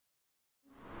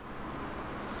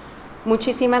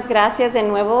Muchísimas gracias de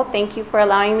nuevo. Thank you for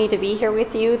allowing me to be here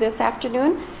with you this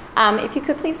afternoon. If you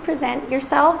could please present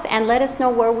yourselves and let us know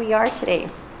where we are today.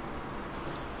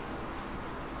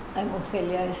 I'm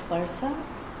Ofelia Esparza.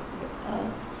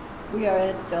 We are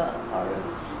at our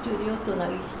studio,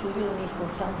 Tonali Studio in East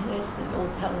Los Angeles, in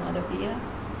Old Town Maravilla,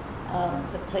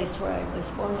 the place where I was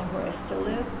born and where I still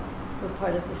live. We're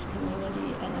part of this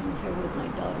community, and I'm here with my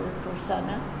daughter,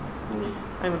 Rosana.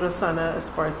 I'm Rosana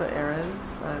Esparza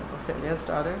Aarons, I'm Ofelia's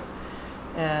daughter.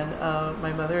 And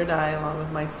my mother and I, along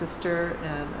with my sister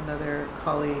and another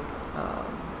colleague,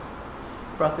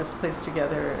 brought this place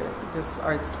together, this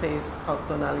art space called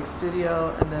Tonali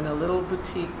Studio, and then a little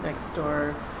boutique next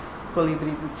door,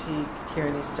 Colibri Boutique, here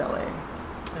in East LA.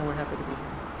 And we're happy to be here.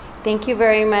 Thank you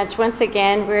very much. Once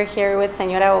again, we're here with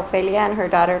Señora Ofelia and her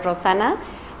daughter Rosana,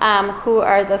 who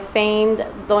are the famed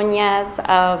doñas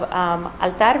of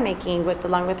altar making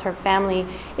along with her family.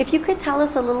 If you could tell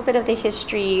us a little bit of the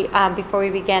history before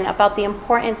we begin about the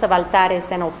importance of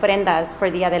altares and ofrendas for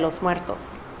Dia de los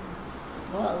Muertos.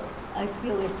 Well, I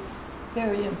feel it's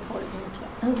very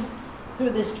important through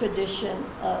this tradition.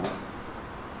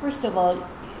 First of all,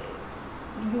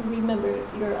 you remember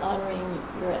you're honoring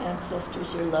your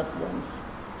ancestors, your loved ones.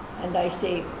 And I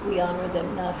say we honor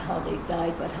them not how they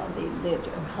died, but how they lived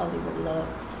or how they were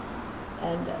loved.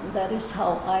 And that is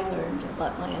how I learned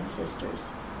about my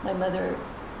ancestors. My mother,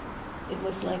 it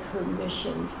was like her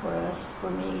mission for us, for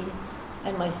me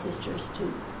and my sisters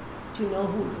to know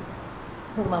who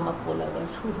her Mama Pola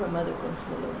was, who her mother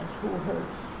Consuelo was, who her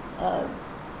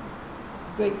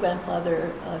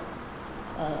great-grandfather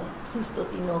Justo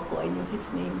Tinoco, I knew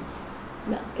his name.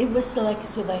 Now, it was like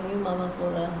as if I knew Mama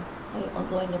Pola,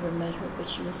 although I never met her, but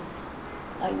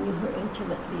I knew her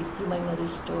intimately through my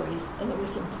mother's stories, and it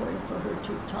was important for her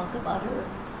to talk about her,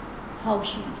 how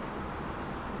she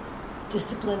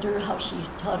disciplined her, how she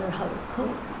taught her how to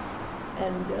cook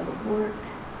and work.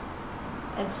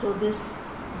 And so this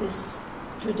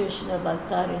tradition of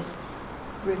altares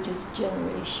bridges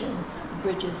generations,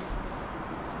 bridges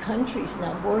countries,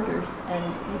 now borders,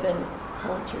 and even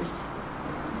cultures.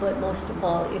 But most of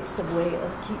all, it's a way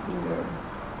of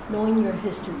knowing your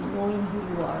history, knowing who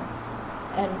you are,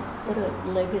 and what a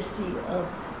legacy of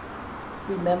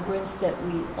remembrance that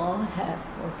we all have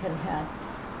or can have.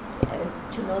 And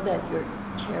to know that you're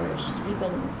cherished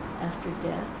even after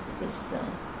death is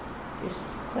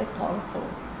quite powerful.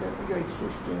 Your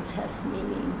existence has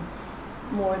meaning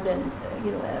more than,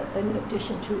 in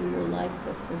addition to your life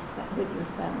with your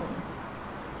family.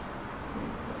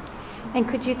 And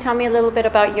could you tell me a little bit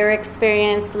about your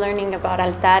experience learning about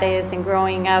altares and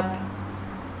growing up?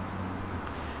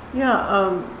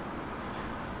 Yeah,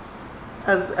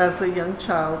 as a young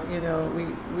child,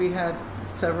 we had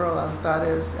several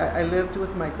altares. I lived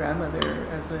with my grandmother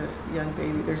as a young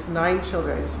baby. There's 9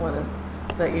 children. I just want to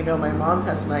let you know my mom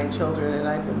has 9 children, and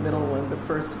I'm the middle one, the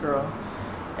first girl.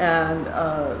 And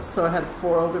so I had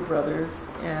 4 older brothers,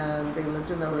 and they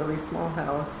lived in a really small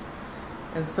house.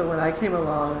 And so when I came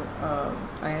along,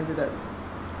 I ended up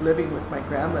living with my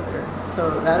grandmother.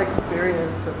 So that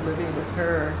experience of living with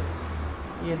her,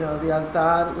 the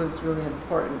altar was really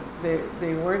important.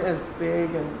 They weren't as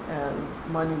big and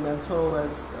monumental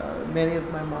as many of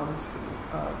my mom's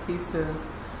pieces,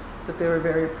 but they were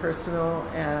very personal,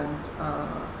 and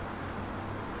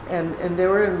they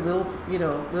were in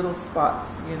little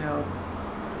spots,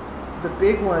 The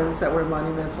big ones that were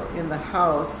monumental in the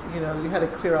house, you had to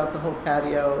clear out the whole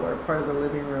patio or part of the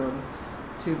living room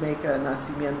to make a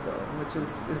nacimiento, which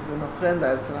is an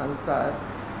ofrenda, it's an altar.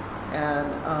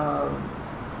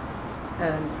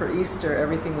 And for Easter,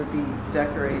 everything would be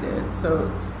decorated.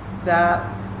 So that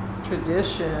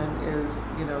tradition is,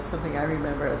 something I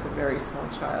remember as a very small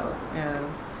child.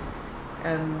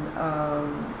 And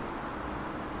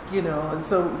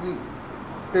so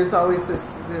there's always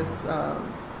this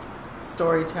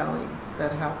storytelling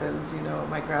that happens.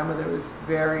 My grandmother was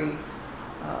very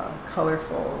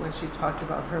colorful when she talked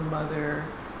about her mother,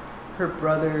 her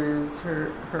brothers,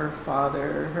 her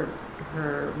father,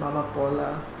 her Mama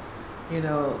Pola.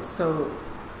 So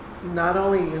not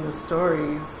only in the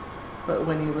stories, but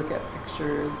when you look at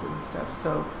pictures and stuff.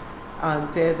 So on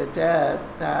Day of the Dead,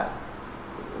 that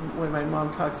when my mom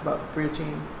talks about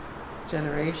bridging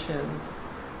generations,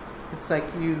 it's like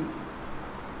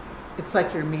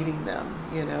you're meeting them,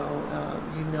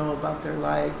 about their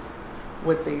life,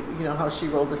 what they, how she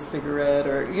rolled a cigarette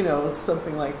or,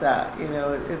 something like that.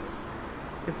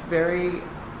 It's very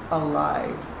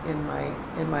alive in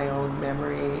my own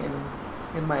memory and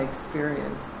in my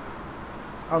experience.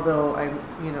 Although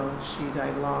she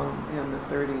died long in the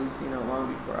 30s,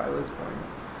 long before I was born.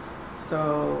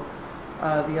 So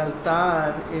The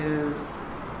altar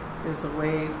is a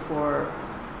way for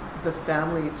the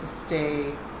family to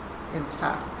stay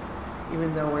intact.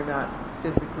 Even though we're not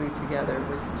physically together,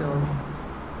 we're still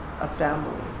a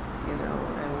family, you know,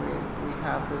 and we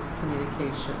have this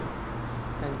communication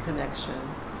and connection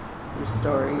through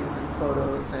stories and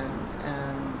photos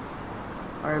and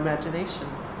our imagination.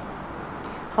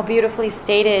 How beautifully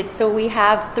stated. So we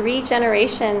have 3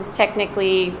 generations,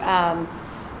 technically,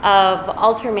 of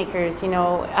altar makers, you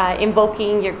know,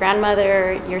 invoking your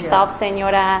grandmother, yourself, Yes.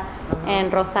 Senora,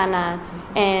 and Rosana.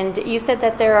 And you said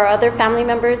that there are other family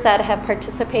members that have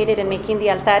participated in making the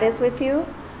altares with you?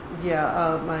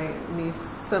 Yeah,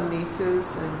 some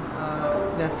nieces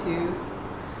and nephews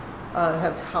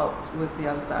have helped with the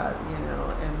altar, you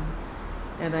know,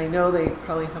 and I know they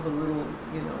probably have a little,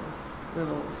 you know,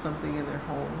 little something in their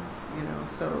homes, you know,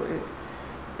 so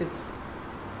it's,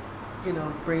 you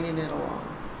know, bringing it along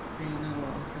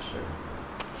for sure.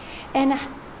 And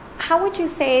how would you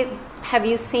say, have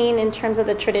you seen in terms of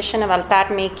the tradition of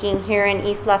altar making here in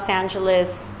East Los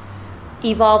Angeles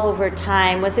evolve over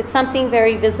time? Was it something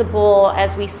very visible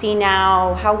as we see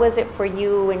now? How was it for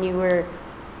you when you were?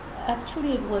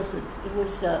 Actually, it wasn't. It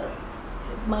was,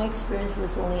 my experience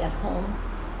was only at home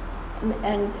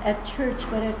and at church,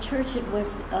 but at church it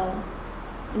was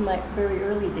in my very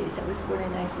early days. I was born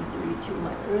in 1932.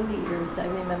 My early years, I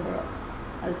remember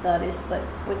altares, but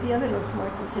for Dia de los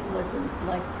Muertos, it wasn't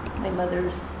like my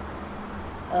mother's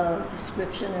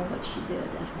description of what she did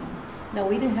at home. Now,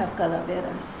 we didn't have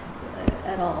calaveras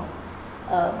at all,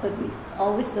 but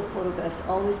always the photographs,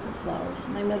 always the flowers.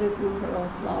 My mother grew her own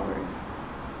flowers.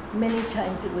 Many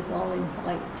times it was all in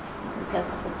white, because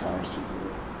that's the flowers she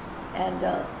grew.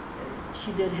 And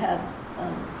she did have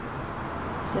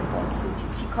cempasúchil.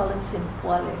 She called them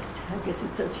cempuales. I guess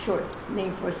it's a short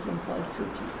name for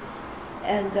cempasúchil.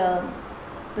 And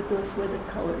but those were the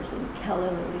colors, and calla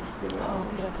lilies. They were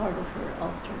always part of her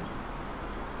altars.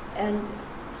 And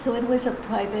so it was a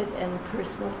private and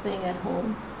personal thing at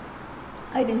home.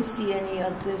 I didn't see any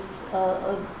of this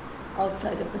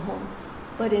outside of the home.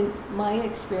 But in my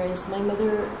experience, my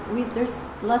mother,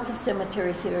 there's lots of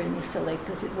cemeteries here in East LA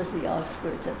because it was the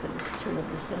outskirts at the turn of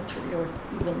the century or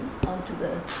even onto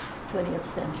the 20th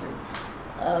century.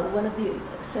 One of the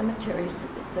cemeteries,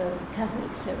 the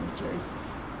Catholic cemeteries,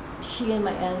 she and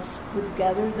my aunts would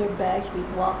gather their bags,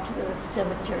 we'd walk to the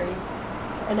cemetery,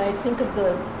 and I think of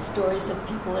the stories of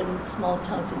people in small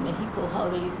towns in Mexico, how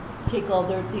they take all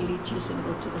their tilichis and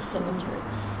go to the cemetery.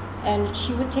 And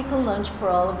she would take a lunch for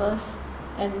all of us,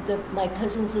 and my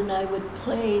cousins and I would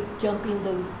play jumping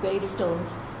the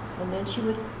gravestones, and then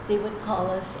they would call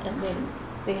us, and then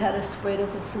they had a spread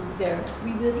of the food there.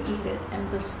 We would eat it, and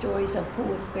the stories of who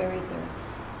was buried there.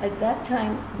 At that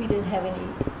time, we didn't have any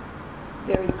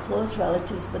very close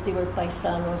relatives, but they were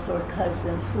paisanos or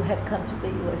cousins who had come to the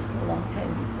U.S. a long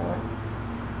time before.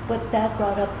 But that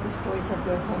brought up the stories of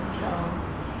their hometown.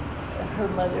 Her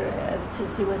mother,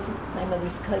 since it was my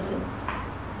mother's cousin,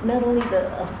 not only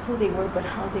of who they were, but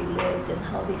how they lived and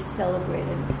how they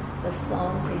celebrated, the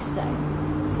songs they sang.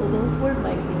 So those were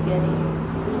my beginning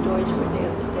stories for Day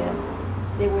of the Dead.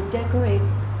 They would decorate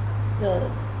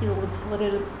with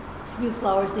whatever few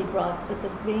flowers they brought, but the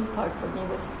main part for me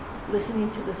was listening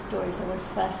to the stories. I was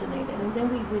fascinated, and then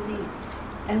we would eat.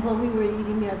 And while we were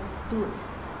eating,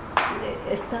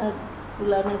 esta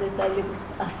fulana de tal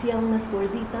hacía unas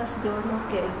gorditas de horno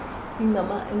que mi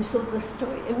mamá, and so the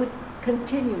story, it would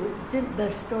continue. The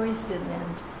stories didn't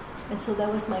end. And so that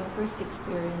was my first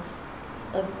experience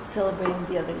of celebrating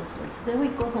Dia de los Muertos. Then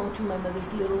we'd go home to my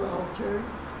mother's little altar,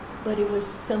 but it was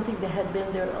something that had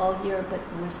been there all year, but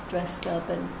it was dressed up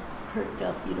and perked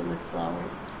up, with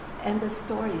flowers. And the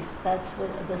stories, that's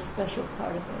what the special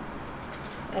part of it.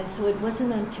 And so it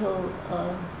wasn't until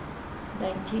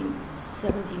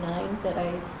 1979 that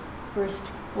I first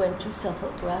went to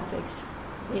Self-Help Graphics.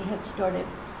 They had started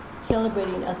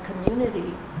celebrating a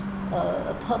community,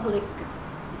 a public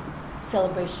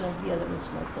celebration of Dia de los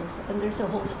Muertos. And there's a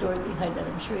whole story behind that.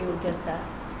 I'm sure you'll get that.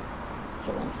 It's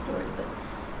a long story.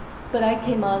 But I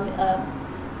came on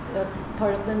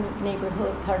part of the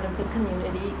neighborhood, part of the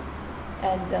community,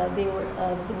 and there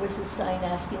was a sign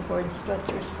asking for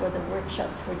instructors for the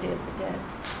workshops for Day of the Dead.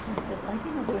 And I said, I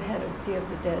didn't know they had a Day of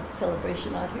the Dead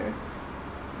celebration out here,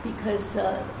 because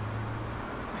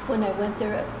when I went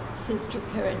there, Sister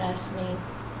Karen asked me,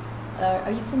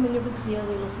 are you familiar with Dia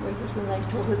de los Muertos? And I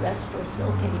told her that story. So,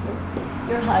 okay,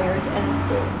 you're hired. And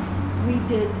so we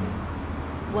did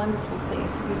wonderful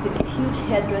things. We did huge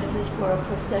headdresses for a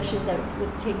procession that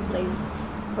would take place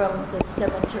from the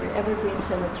cemetery, Evergreen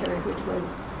Cemetery, which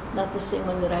was not the same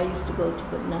one that I used to go to,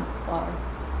 but not far.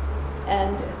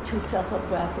 and two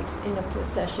self-graphics in a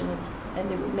procession, and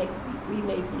we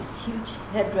made these huge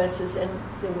headdresses, and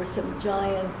there were some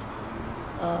giant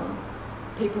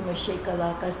paper mache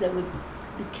calacas that would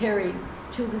be carried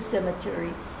to the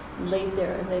cemetery, laid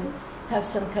there, and then have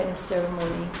some kind of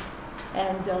ceremony,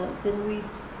 and then we'd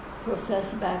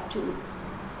process back to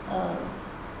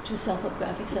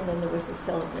self-graphics, and then there was a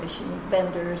celebration with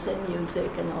vendors and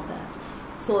music and all that.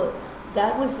 So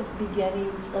that was the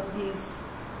beginnings of these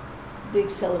big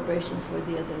celebrations for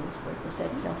the Dia de los Muertos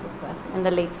at self-graphics. In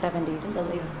the late 70s. In the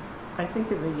late. I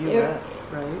think in the U.S.,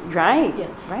 right? Right. Yeah.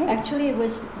 Right. Actually,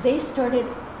 they started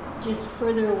just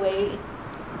further away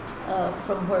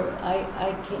from where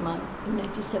I came on in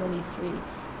 1973.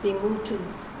 They moved to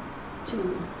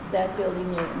that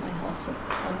building near my house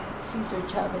on Cesar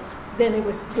Chavez. Then it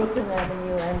was Brooklyn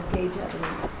Avenue and Gage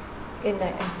Avenue. And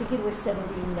I think it was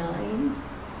 79,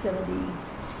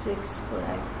 76,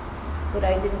 but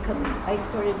I didn't come. I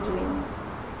started doing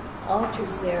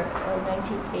altars there in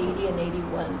 1980 and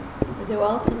 81. They were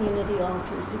all community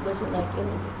altars. It wasn't like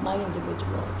my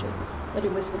individual altar, but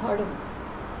it was part of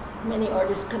many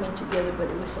artists coming together. But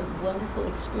it was a wonderful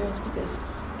experience because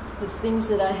the things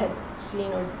that I had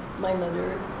seen or my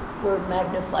mother were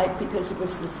magnified because it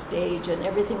was the stage and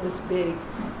everything was big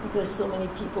because so many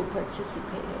people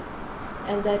participated.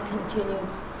 And that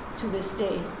continued to this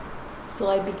day. So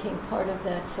I became part of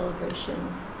that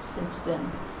celebration since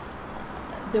then.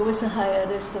 There was a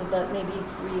hiatus of about maybe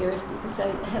 3 years because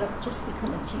I had just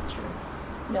become a teacher,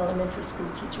 an elementary school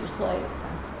teacher.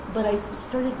 But I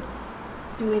started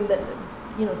doing that,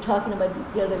 talking about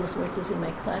Dia de los Muertos in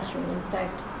my classroom. In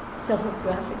fact,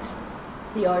 self-graphics,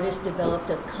 the artist developed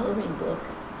a coloring book,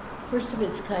 first of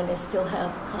its kind. I still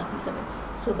have copies of it.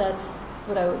 So that's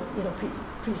what I would,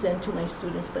 present to my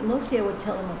students. But mostly I would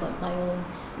tell them about my own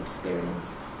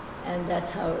experience. And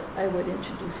that's how I would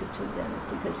introduce it to them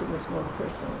because it was more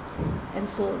personal. And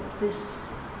so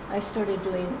I started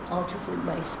doing altars in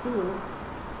my school,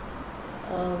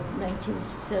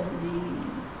 1970,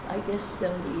 I guess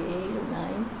 78 or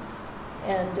 9,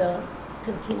 and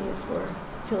continued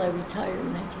till I retired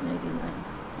in 1999.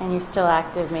 And you're still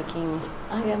active making...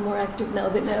 I am more active now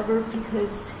than ever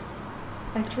because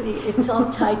actually it's all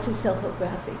tied to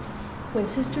self-graphics. When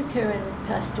Sister Karen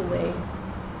passed away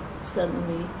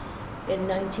suddenly, in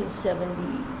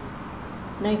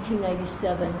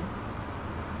 1997,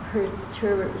 her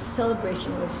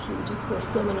celebration was huge. Of course,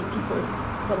 so many people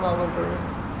from all over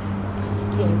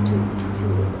came to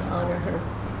honor her.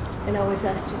 And I was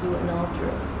asked to do an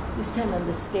altar, this time on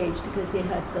the stage, because they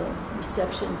had the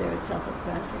reception there at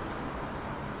Self-Graphics.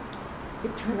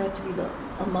 It turned out to be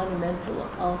a monumental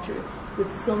altar with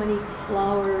so many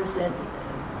flowers and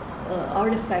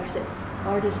artifacts that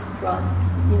artists brought,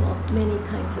 many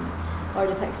kinds of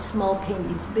artifacts, small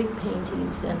paintings, big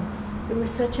paintings, and it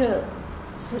was such a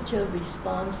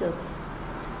response of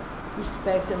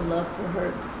respect and love for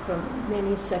her from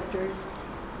many sectors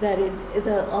that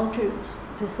the altar,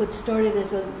 what started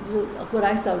as what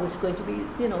I thought was going to be,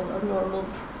 a normal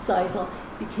size,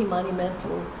 became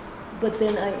monumental. But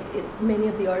then many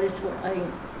of the artists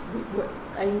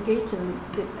I engaged in,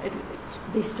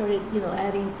 they started,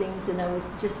 adding things, and I would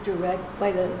just direct.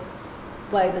 By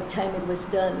the time it was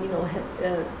done,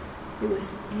 it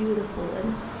was beautiful,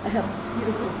 and I have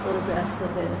beautiful photographs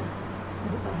of it. I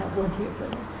hope I have one here,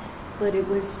 but it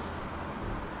was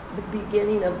the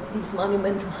beginning of these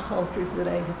monumental altars that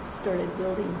I started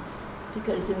building,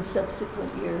 because in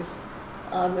subsequent years,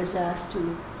 I was asked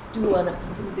to do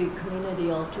the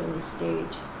community altar on the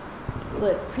stage.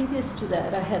 But previous to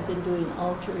that, I had been doing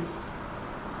altars,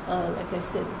 like I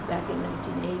said, back in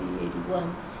 1980,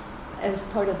 81, as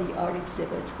part of the art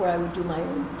exhibits where I would do my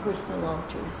own personal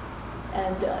altars.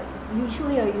 And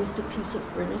usually I used a piece of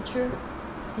furniture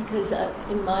because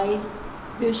in my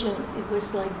vision, it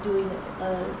was like doing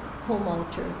a home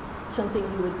altar, something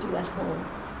you would do at home.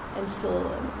 And so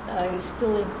I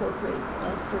still incorporate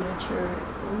furniture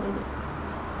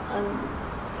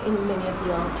in many of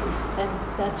the altars. And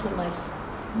that's when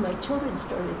my children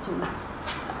started to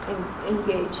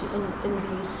engage in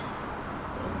these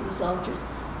altars.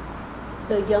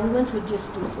 The young ones would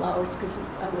just do flowers because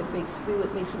we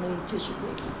would make so many tissue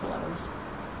paper flowers.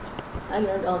 I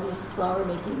learned all these flower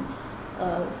making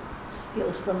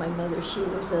skills from my mother. She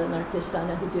was an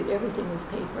artesana who did everything with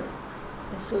paper.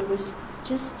 And so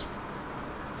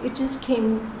it just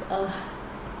came a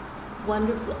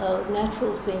wonderful,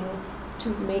 natural thing to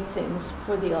make things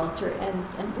for the altar, and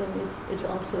then it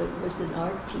was an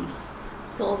art piece.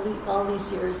 So all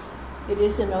these years, it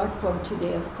is an art form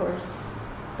today, of course,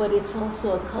 but it's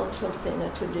also a cultural thing, a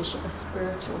tradition, a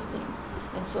spiritual thing.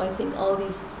 And so I think all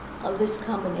these this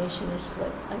combination is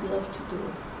what I love to do.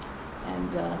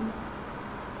 And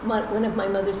one of my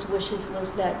mother's wishes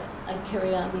was that I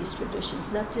carry on these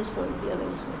traditions, not just for Dia de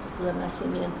los Muertos, the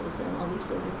nacimientos and all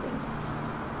these other things.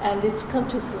 And it's come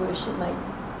to fruition. My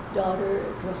daughter,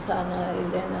 Rosana,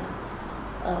 Elena,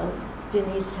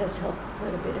 Denise has helped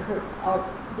quite a bit.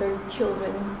 Their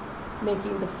children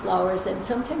making the flowers and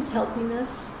sometimes helping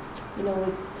us,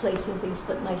 with placing things.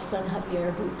 But my son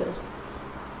Javier, who does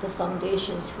the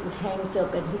foundations, who hangs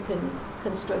up, and he can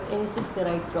construct anything that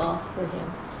I draw for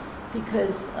him.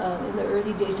 Because in the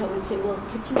early days I would say, well,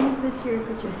 could you move this here?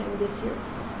 Could you hang this here?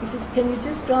 He says, can you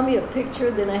just draw me a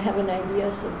picture? Then I have an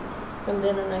idea. So from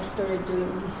then on I started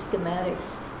doing these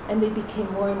schematics. And they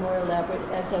became more and more elaborate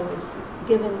as I was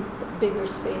given bigger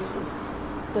spaces.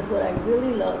 But what I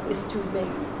really love is to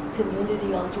make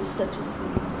community altars such as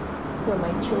these, where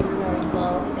my children are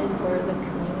involved and where the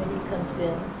community comes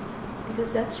in.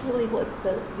 Because that's really what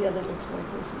the Dia de los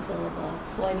Muertos is all about.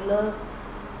 So I love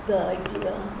the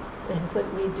idea and what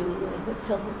we do and what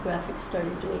Self-Graphics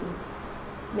started doing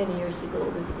many years ago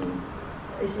with me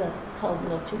is called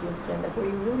Noche de Ofrenda, where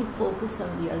you really focus on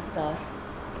the altar,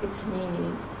 its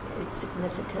meaning, its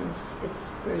significance, its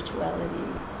spirituality,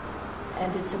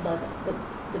 and it's about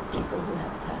the people who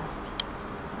have passed.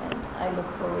 And I look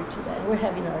forward to that. And we're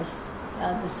having ours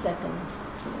the 2nd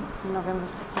soon. November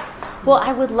 2nd. Well,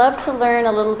 I would love to learn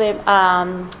a little bit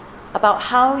about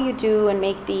how you do and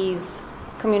make these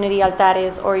community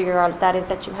altares, or your altares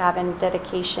that you have in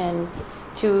dedication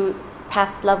to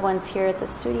past loved ones here at the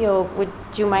studio. Would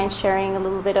you mind sharing a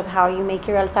little bit of how you make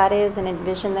your altares and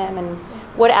envision them, and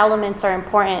what elements are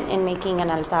important in making an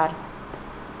altar?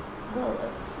 Well,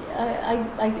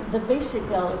 the basic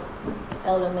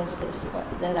elements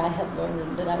that I have learned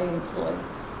and that I employ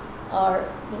are,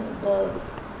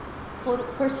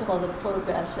 first of all, the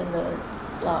photographs and the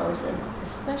flowers, and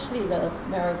especially the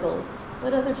marigold.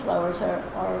 But other flowers are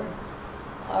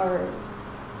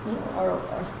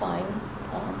fine.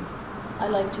 I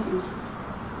like to use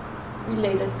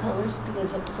related colors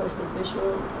because, of course,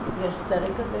 the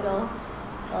aesthetic of it all.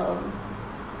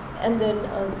 And then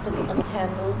a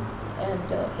candle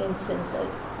and incense,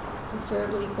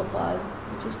 preferably copal,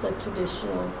 which is a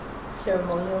traditional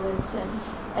ceremonial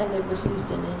incense, and it was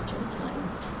used in ancient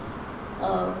times.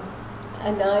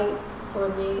 For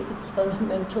me, it's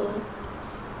fundamental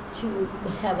to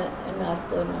have an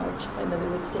arco and arch. My mother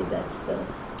would say that's the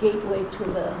gateway to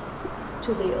the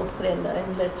ofrenda,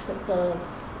 and lets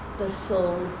the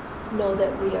soul know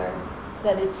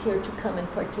that it's here to come and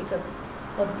partake of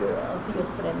the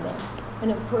ofrenda.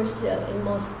 And of course, in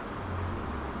most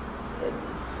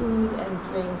food and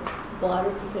drink,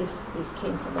 water, because they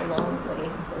came from a long way,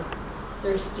 they're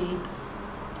thirsty.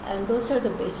 And those are the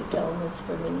basic elements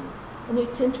for me. And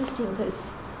it's interesting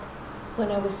because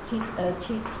when I was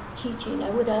teaching, I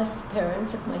would ask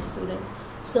parents of my students.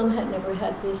 Some had never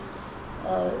had this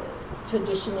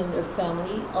tradition in their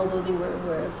family, although they were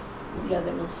aware of Dia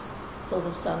de los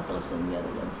Todos Santos and the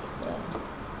other ones,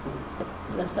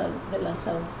 de las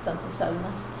Santas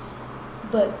Almas.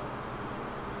 But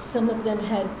some of them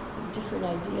had different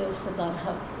ideas about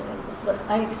how, but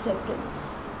I accepted,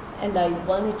 and I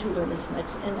wanted to learn as much.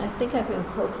 And I think I've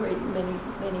incorporated many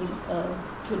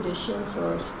traditions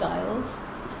or styles,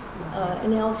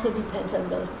 and it also depends on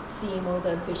the theme or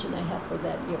the vision I have for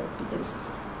that year, because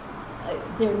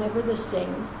they're never the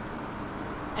same.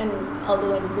 And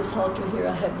although in this altar here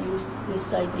I have used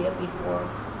this idea before,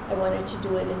 I wanted to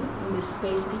do it in this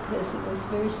space because it was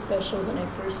very special when I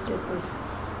first did this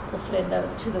ofrenda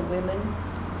to the women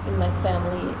in my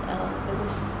family. It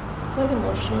was quite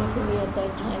emotional for me at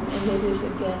that time, and it is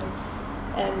again.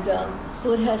 And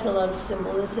so it has a lot of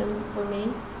symbolism for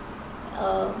me.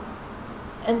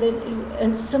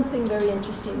 And something very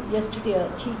interesting. Yesterday, a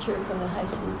teacher from the high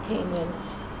school came in.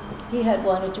 He had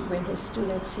wanted to bring his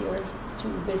students here to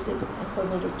visit and for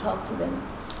me to talk to them.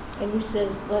 And he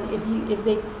says, "Well,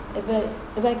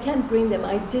 if I can't bring them,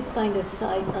 I did find a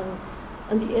site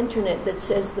on the internet that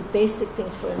says the basic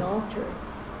things for an altar."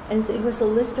 And it was a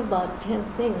list of about 10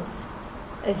 things.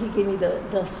 And he gave me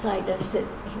the site. And I said,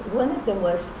 one of them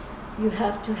was, you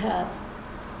have to have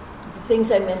the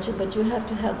things I mentioned, but you have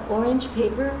to have orange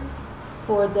paper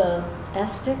for the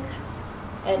Aztecs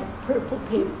and purple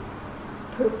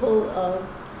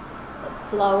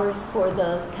flowers for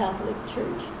the Catholic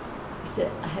Church. He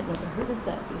said, I had never heard of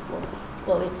that before.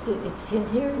 Well, it's in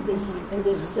here, in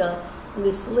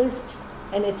this list,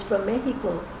 and it's from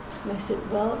Mexico. And I said,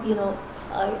 well,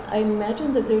 I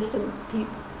imagine that there's some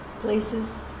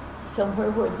places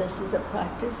somewhere where this is a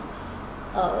practice.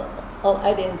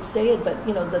 I didn't say it, but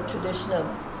the tradition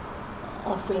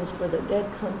offerings for the dead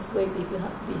comes way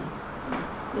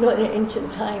in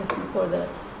ancient times before the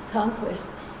conquest.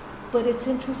 But it's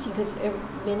interesting because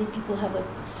many people have a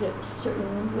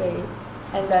certain way,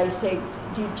 and I say,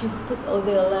 did you put? Oh,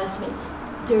 they'll ask me.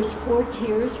 There's 4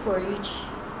 tiers for each,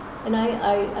 and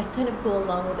I kind of go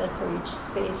along with that for each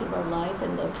phase of our life.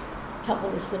 And the top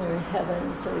one is when we're in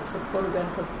heaven, so it's the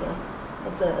photograph of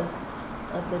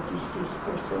the deceased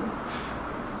person.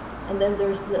 And then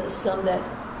there's some that,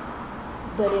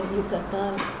 but in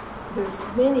Yucatan,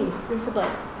 there's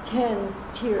about 10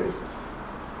 tiers.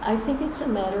 I think it's a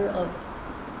matter of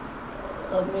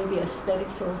maybe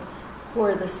aesthetics, or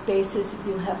where the spaces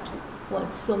you have to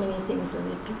want so many things in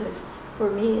it, because for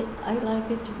me, I like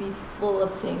it to be full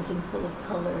of things and full of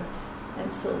color. And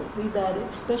so we've added,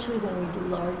 especially when we do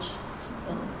large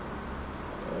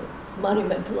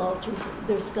monumental altars,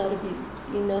 there's got to be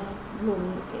enough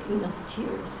room, enough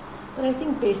tiers. But I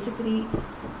think basically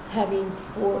having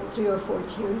 3 or 4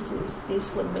 tiers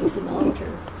is what makes an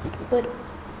altar. But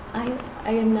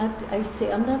I'm not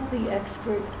the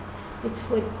expert. It's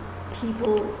what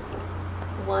people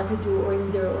want to do, or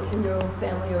in their own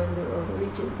family or in their own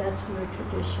region. That's your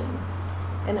tradition.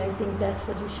 And I think that's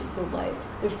what you should go by.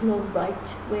 There's no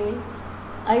right way.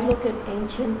 I look at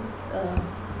ancient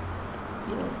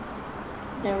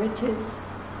narratives.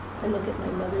 I look at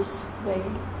my mother's way.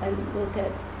 I look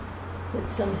at what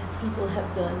some people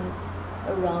have done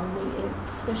around me,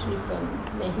 especially from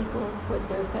Mexico, with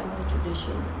their family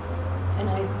tradition. And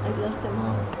I love them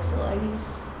all. So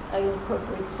I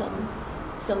incorporate some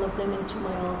of them into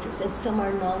my altars. And some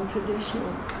are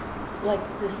non-traditional, like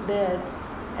this bed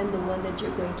and the one that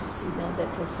you're going to see now that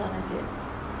Rosana did.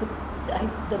 But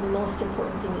the most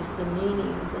important thing is the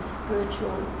meaning, the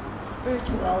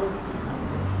spirituality behind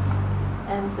it,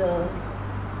 and the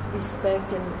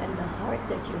respect and the heart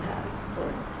that you have for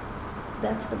it.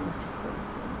 That's the most important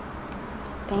thing.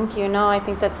 Thank you. No, I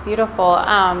think that's beautiful.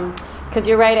 Because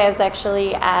you're right, I was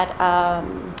actually at a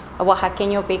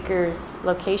Oaxaqueño baker's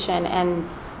location, and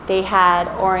they had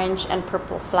orange and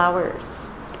purple flowers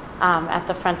at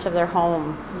the front of their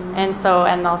home,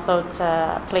 and also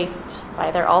placed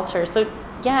by their altar. So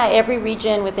yeah, every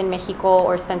region within Mexico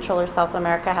or Central or South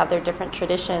America have their different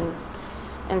traditions,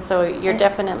 and so you're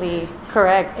definitely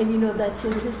correct. And that's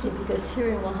interesting, because here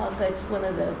in Oaxaca, it's one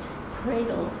of the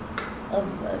cradle of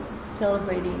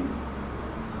celebrating,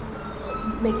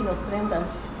 making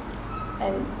ofrendas,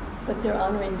 but they're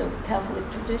honoring the Catholic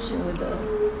tradition with the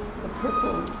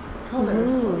purple color.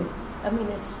 So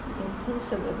it's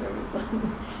inclusive of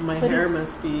everyone. My but hair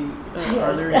must be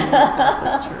honoring the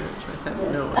Catholic Church. I have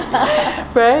no idea.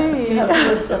 Right. You have to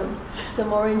wear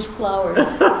some orange flowers.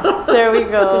 There we go.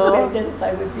 Because we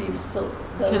identify with the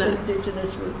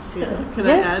indigenous roots. Can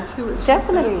I add to it?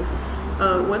 Definitely.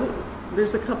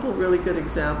 There's a couple really good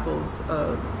examples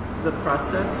of the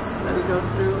process that we go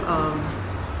through.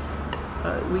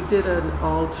 We did an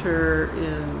altar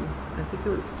in, I think it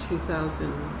was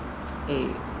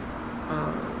 2008,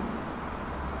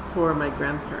 for my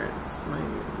grandparents, my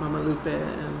Mama Lupe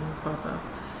and Papa.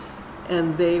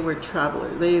 And they were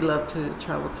travelers. They loved to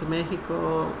travel to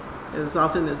Mexico as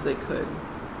often as they could.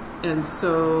 And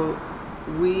so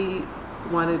we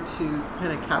wanted to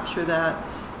kind of capture that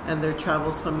and their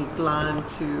travels from Mictlan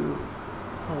to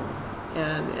home.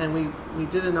 And we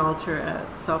did an altar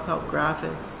at Self-Help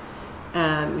Graphics,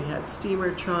 and we had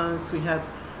steamer trunks. We had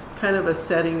kind of a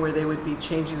setting where they would be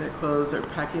changing their clothes or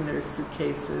packing their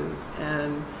suitcases,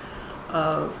 and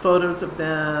photos of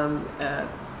them at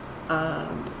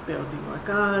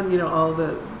Teotihuacan, all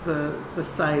the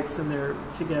sites, and they're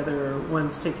together, or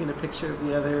one's taking a picture of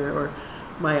the other, or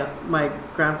my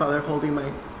grandfather holding my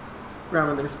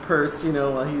grandmother's purse,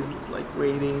 while he's like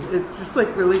waiting. It's just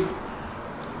like really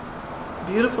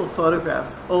beautiful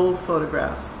photographs, old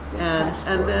photographs,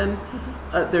 and then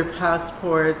their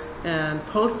passports and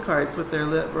postcards with their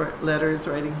letters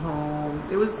writing home.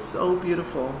 It was so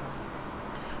beautiful.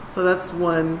 So that's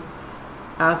one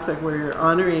aspect where you're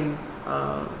honoring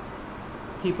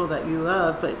people that you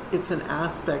love, but it's an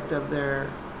aspect of their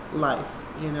life.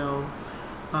 You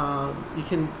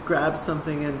can grab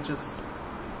something and just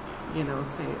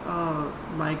say, oh,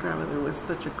 my grandmother was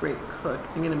such a great cook,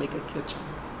 I'm going to make a kitchen,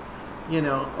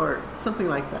 or something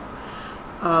like that.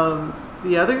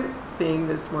 The other thing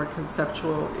that's more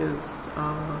conceptual is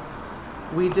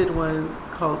we did one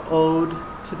called Ode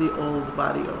to the Old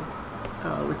Barrio,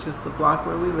 which is the block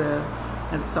where we live,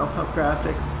 and Self-Help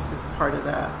Graphics is part of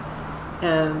that.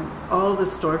 And all the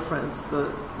storefronts,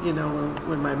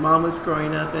 when my mom was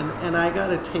growing up, and I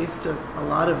got a taste of a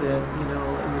lot of it, in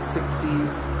the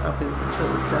 60s up until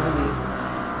the 70s.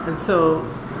 And so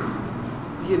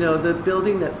you know, the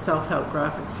building that Self-Help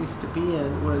Graphics used to be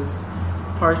in was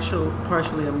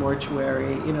partially a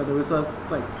mortuary. You know, there was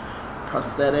like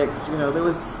prosthetics. You know, there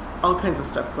was all kinds of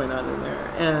stuff going on in there,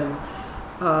 and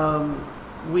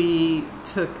we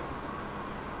took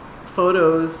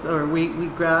photos, or we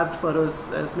grabbed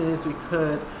photos, as many as we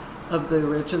could, of the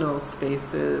original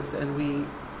spaces, and we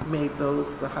made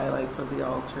those the highlights of the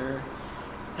altar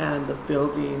and the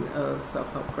building of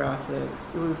Self-Help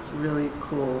Graphics. It was really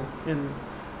cool, and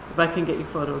if I can get you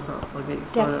photos, I'll get you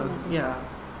photos. Definitely. Yeah,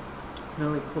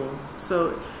 really cool.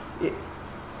 So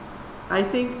I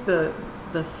think the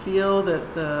feel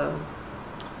that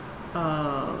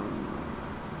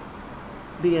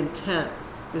the intent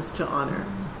is to honor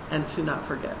and to not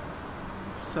forget.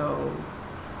 So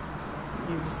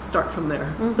you just start from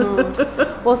there.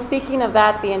 Mm-hmm. Well, speaking of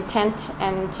that, the intent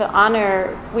and to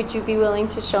honor, would you be willing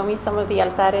to show me some of the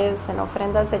altares and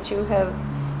ofrendas that you have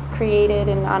created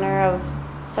in honor of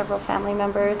several family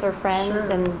members or friends?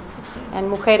 Sure. and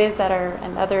mujeres that are,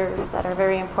 and others that are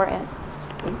very important?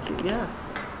 Thank you.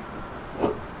 Yes.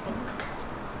 I'll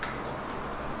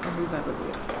move out of the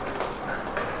way.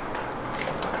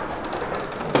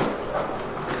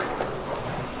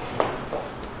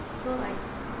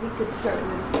 We could start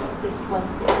with this one.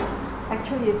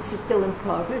 Actually, it's still in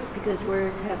progress because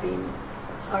we're having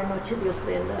our Noche de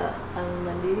Ofrenda on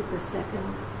Monday the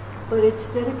 2nd. But it's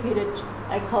dedicated,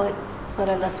 I call it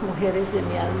Para las Mujeres de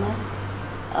mi Alma.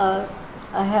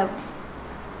 I have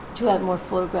to add more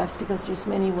photographs because there's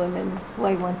many women who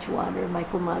I want to honor. My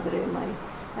comadre,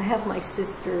 I have my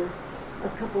sister, a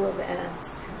couple of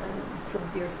aunts, some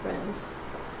dear friends,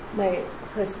 my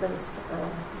husband's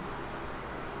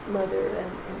mother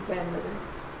and grandmother.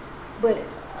 But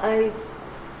I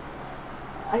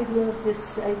love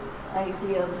this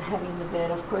idea of having the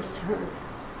bed. Of course,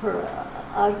 her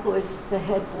arco is the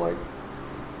headboard,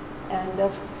 and a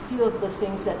few of the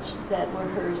things that were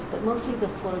hers, but mostly the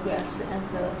photographs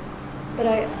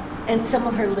and some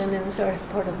of her linens are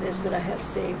part of this that I have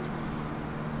saved.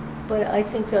 But I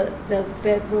think the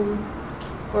bedroom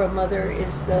for a mother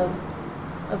is a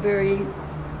very,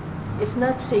 if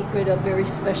not sacred, a very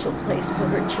special place for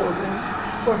her children,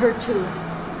 for her too.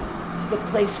 The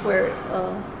place where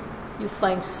you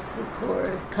find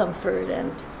succor, comfort,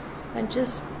 and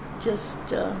just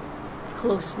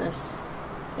closeness.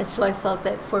 And so I felt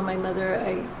that for my mother,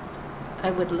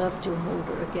 I would love to hold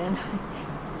her again.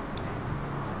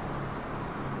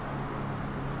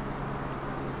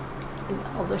 And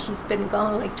although she's been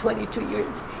gone like 22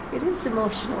 years, it is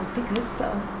emotional because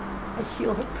I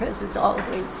feel her presence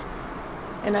always.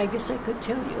 And I guess I could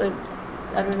tell you, and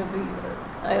I don't know,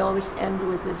 I always end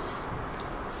with this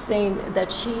saying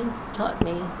that she taught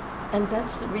me, and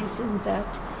that's the reason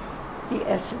that the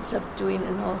essence of doing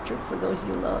an altar for those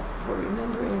you love, for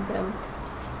remembering them,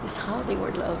 is how they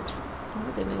were loved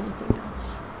more than anything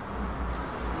else.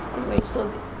 Anyway, so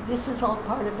this is all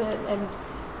part of it, and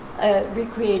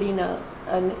recreating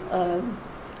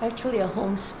actually a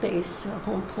home space, a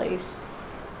home place,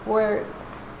 where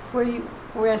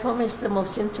at home is the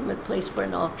most intimate place for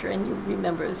an altar, and you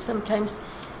remember. Sometimes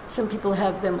some people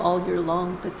have them all year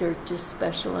long, but they're just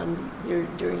special and they're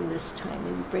during this time,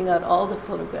 and you bring out all the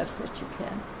photographs that you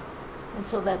can. And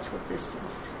so that's what this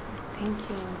is. Thank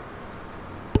you.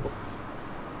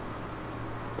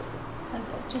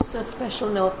 Just a special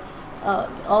note,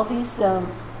 all these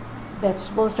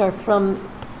vegetables are from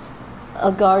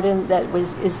a garden that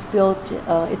is built,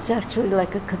 it's actually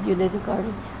like a community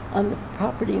garden on the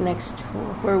property next to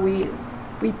where we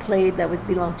played, that would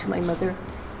belong to my mother.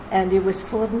 And it was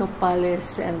full of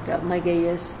nopales and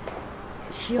magueyes.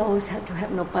 She always had to have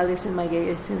nopales and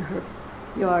magueyes in her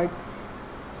yard.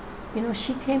 You know,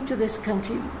 she came to this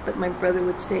country, but my brother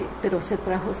would say, pero se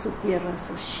trajo su tierra.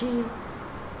 So she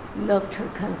loved her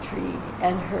country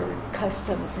and her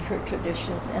customs, her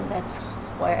traditions, and that's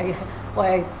why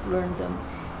I learned them.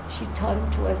 She taught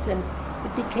them to us, and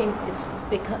it's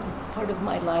become part of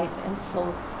my life. And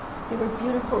so they were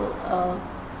beautiful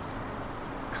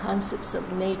concepts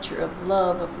of nature, of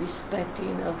love, of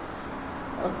respecting, of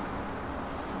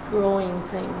growing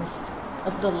things,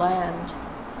 of the land.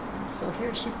 And so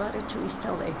here she brought it to East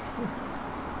LA.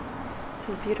 This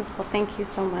is beautiful. Thank you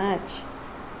so much.